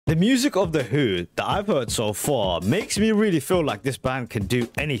The music of The Who that I've heard so far makes me really feel like this band can do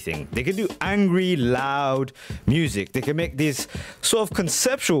anything. They can do angry, loud music. They can make these sort of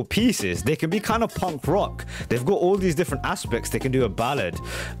conceptual pieces. They can be kind of punk rock. They've got all these different aspects. They can do a ballad,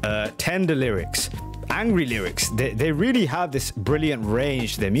 tender lyrics, angry lyrics. They really have this brilliant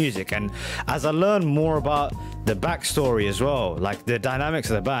range to their music. And as I learn more about the backstory as well, like the dynamics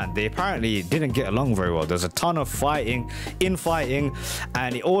of the band, they apparently didn't get along very well. There's a ton of infighting,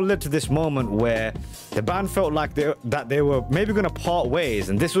 and it all led to this moment where the band felt like they were maybe going to part ways.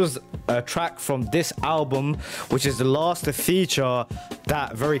 And this was a track from this album, which is the last to feature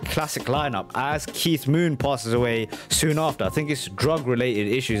that very classic lineup, as Keith Moon passes away soon after. I think it's drug-related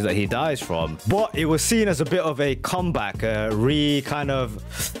issues that he dies from, but it was seen as a bit of a comeback, a kind of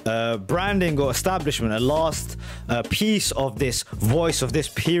branding or establishment, a last piece of this voice of this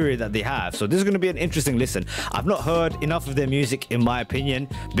period that they have. So this is going to be an interesting listen. I've not heard enough of their music, in my opinion,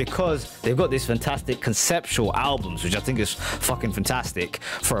 because they've got these fantastic conceptual albums, which I think is fucking fantastic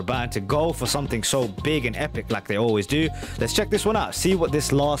for a band to go for something so big and epic like they always do. Let's check this one out, see what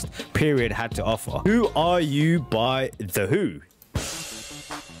this last period had to offer. Who Are You by The Who.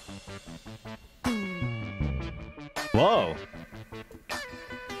 Whoa.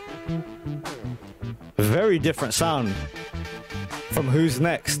 Very different sound from Who's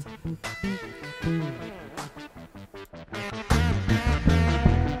Next.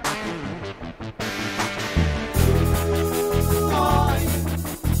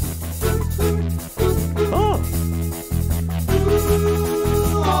 Oh.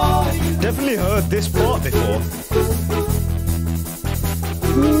 Definitely heard this part before.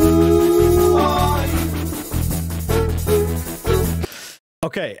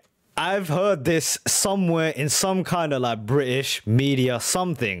 Okay, I've heard this somewhere in some kind of like British media,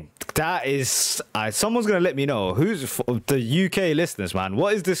 something. That is, someone's going to let me know. Who's the UK listeners, man?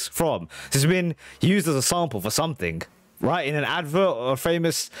 What is this from? This has been used as a sample for something, right? In an advert or a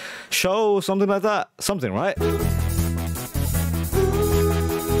famous show or something like that? Something, right?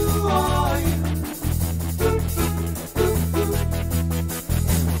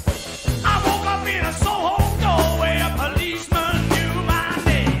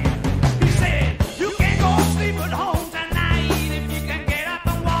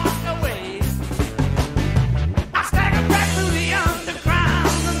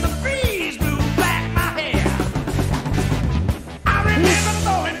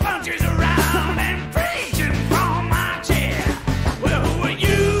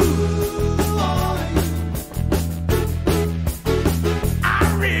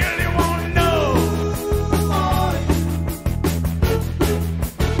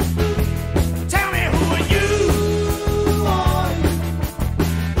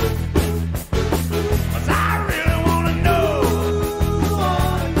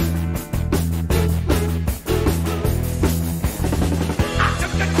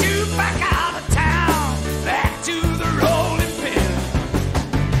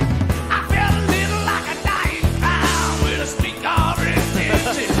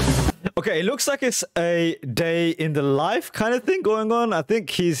 Okay, it looks like it's a day in the life kind of thing going on. I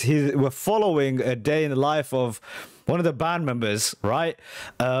think we're following a day in the life of one of the band members, right?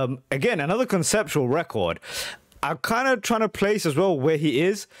 Again, another conceptual record. I'm kind of trying to place as well where he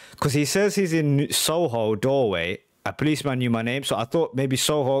is, because he says he's in Soho, Doorway. A policeman knew my name, so I thought maybe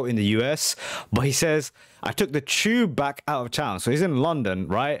Soho in the US. But he says, I took the tube back out of town. So he's in London,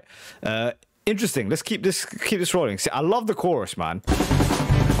 right? Interesting. Let's keep this rolling. See, I love the chorus, man.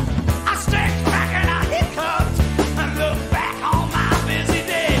 I stepped back and I hiccuped and looked back on my busy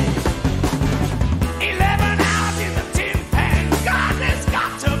day. 11 hours in the tin pan. God, there's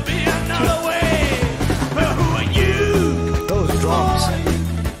got to be another way. Well, who are you? Those drums.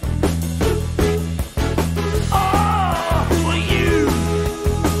 Oh, who are you?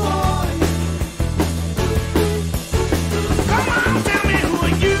 Come on, tell me, who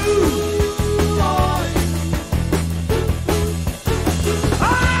are you?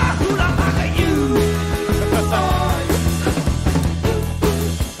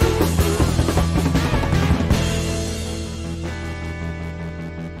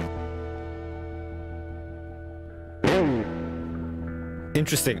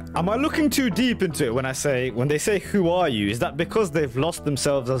 Interesting. Am I looking too deep into it when they say who are you? Is that because they've lost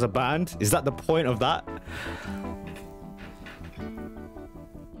themselves as a band? Is that the point of that?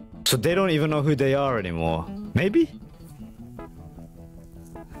 So they don't even know who they are anymore. Maybe?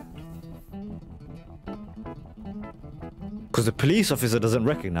 Because the police officer doesn't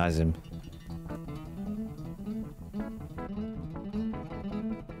recognize him.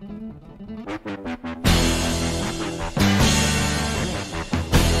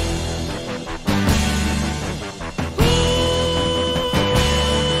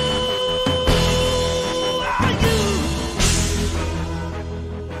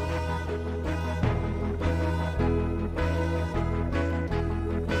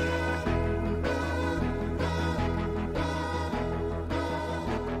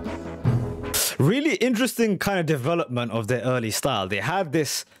 Really interesting kind of development of their early style. They had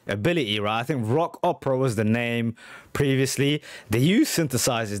this ability, right? I think rock opera was the name previously. They used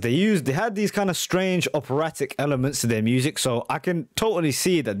synthesizers. They had these kind of strange operatic elements to their music. So I can totally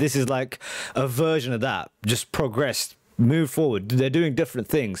see that this is like a version of that, just progressed, moved forward. They're doing different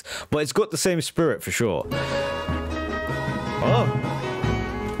things, but it's got the same spirit for sure. Oh.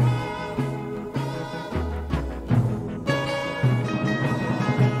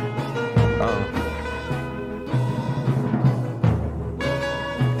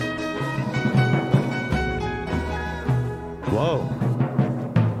 Whoa.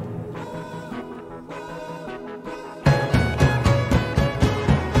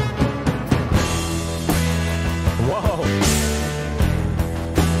 Whoa.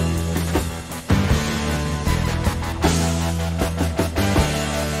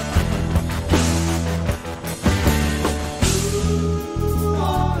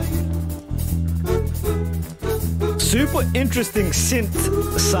 Super interesting synth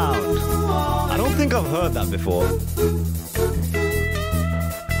sound. I don't think I've heard that before.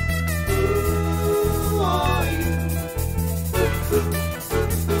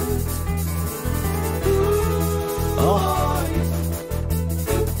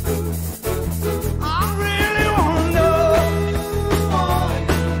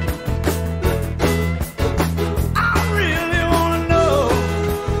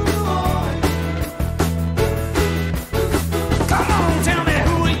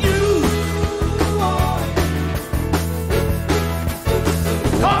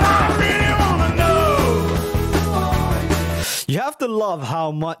 You have to love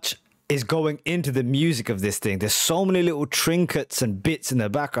how much is going into the music of this thing. There's so many little trinkets and bits in the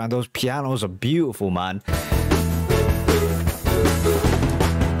background. Those pianos are beautiful, man.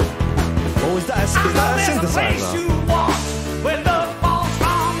 Oh, is that a synthesizer?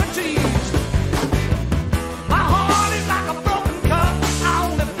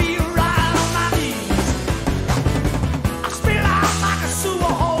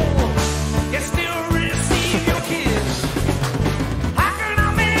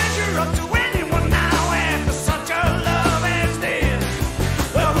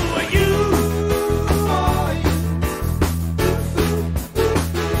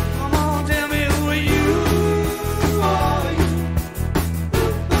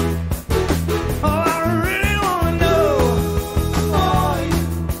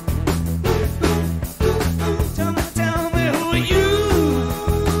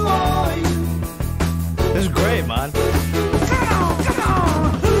 This is great, man. Come on, come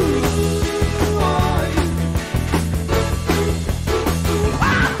on.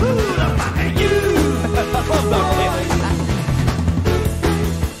 Who the fuck are you? I love that bit.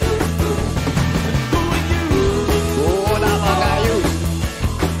 Who are you? Who the fuck are you?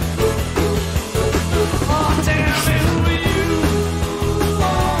 Oh, tell me, who are you?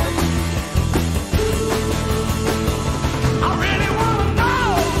 I really wanna know.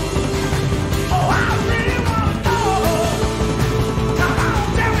 Oh, I really wanna know. Come on,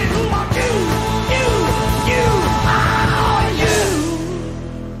 tell me, who are you?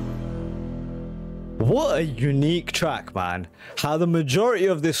 What a unique track, man. How the majority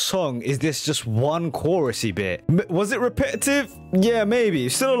of this song is this just one chorusy bit. Was it repetitive? Yeah, maybe.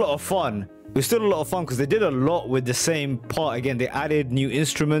 It's still a lot of fun. It was still a lot of fun because they did a lot with the same part. Again, they added new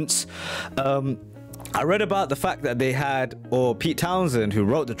instruments. I read about the fact that they had, or Pete Townsend, who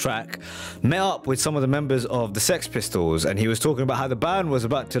wrote the track, met up with some of the members of the Sex Pistols, and he was talking about how the band was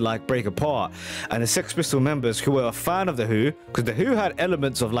about to like break apart, and the Sex Pistol members who were a fan of the Who, because the Who had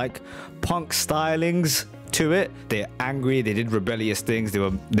elements of like punk stylings to it. They're angry, they did rebellious things, they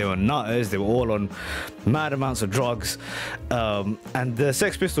were nutters, they were all on mad amounts of drugs, and the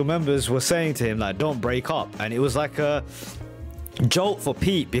Sex Pistol members were saying to him like, don't break up, and it was like a jolt for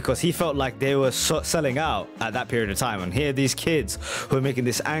Pete because he felt like they were selling out at that period of time, and here are these kids who are making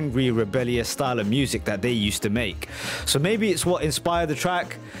this angry, rebellious style of music that they used to make. So maybe it's what inspired the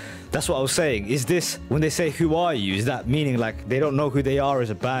track. That's what I was saying. Is this, when they say who are you, is that meaning like they don't know who they are as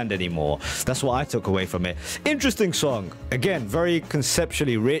a band anymore? That's what I took away from it. Interesting song, again, very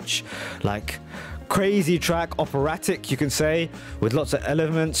conceptually rich, like crazy track, operatic you can say, with lots of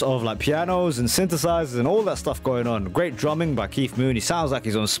elements of like pianos and synthesizers and all that stuff going on. Great drumming by Keith Moon. He sounds like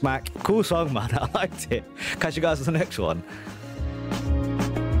he's on smack. Cool song, man. I liked it. Catch you guys on the next one.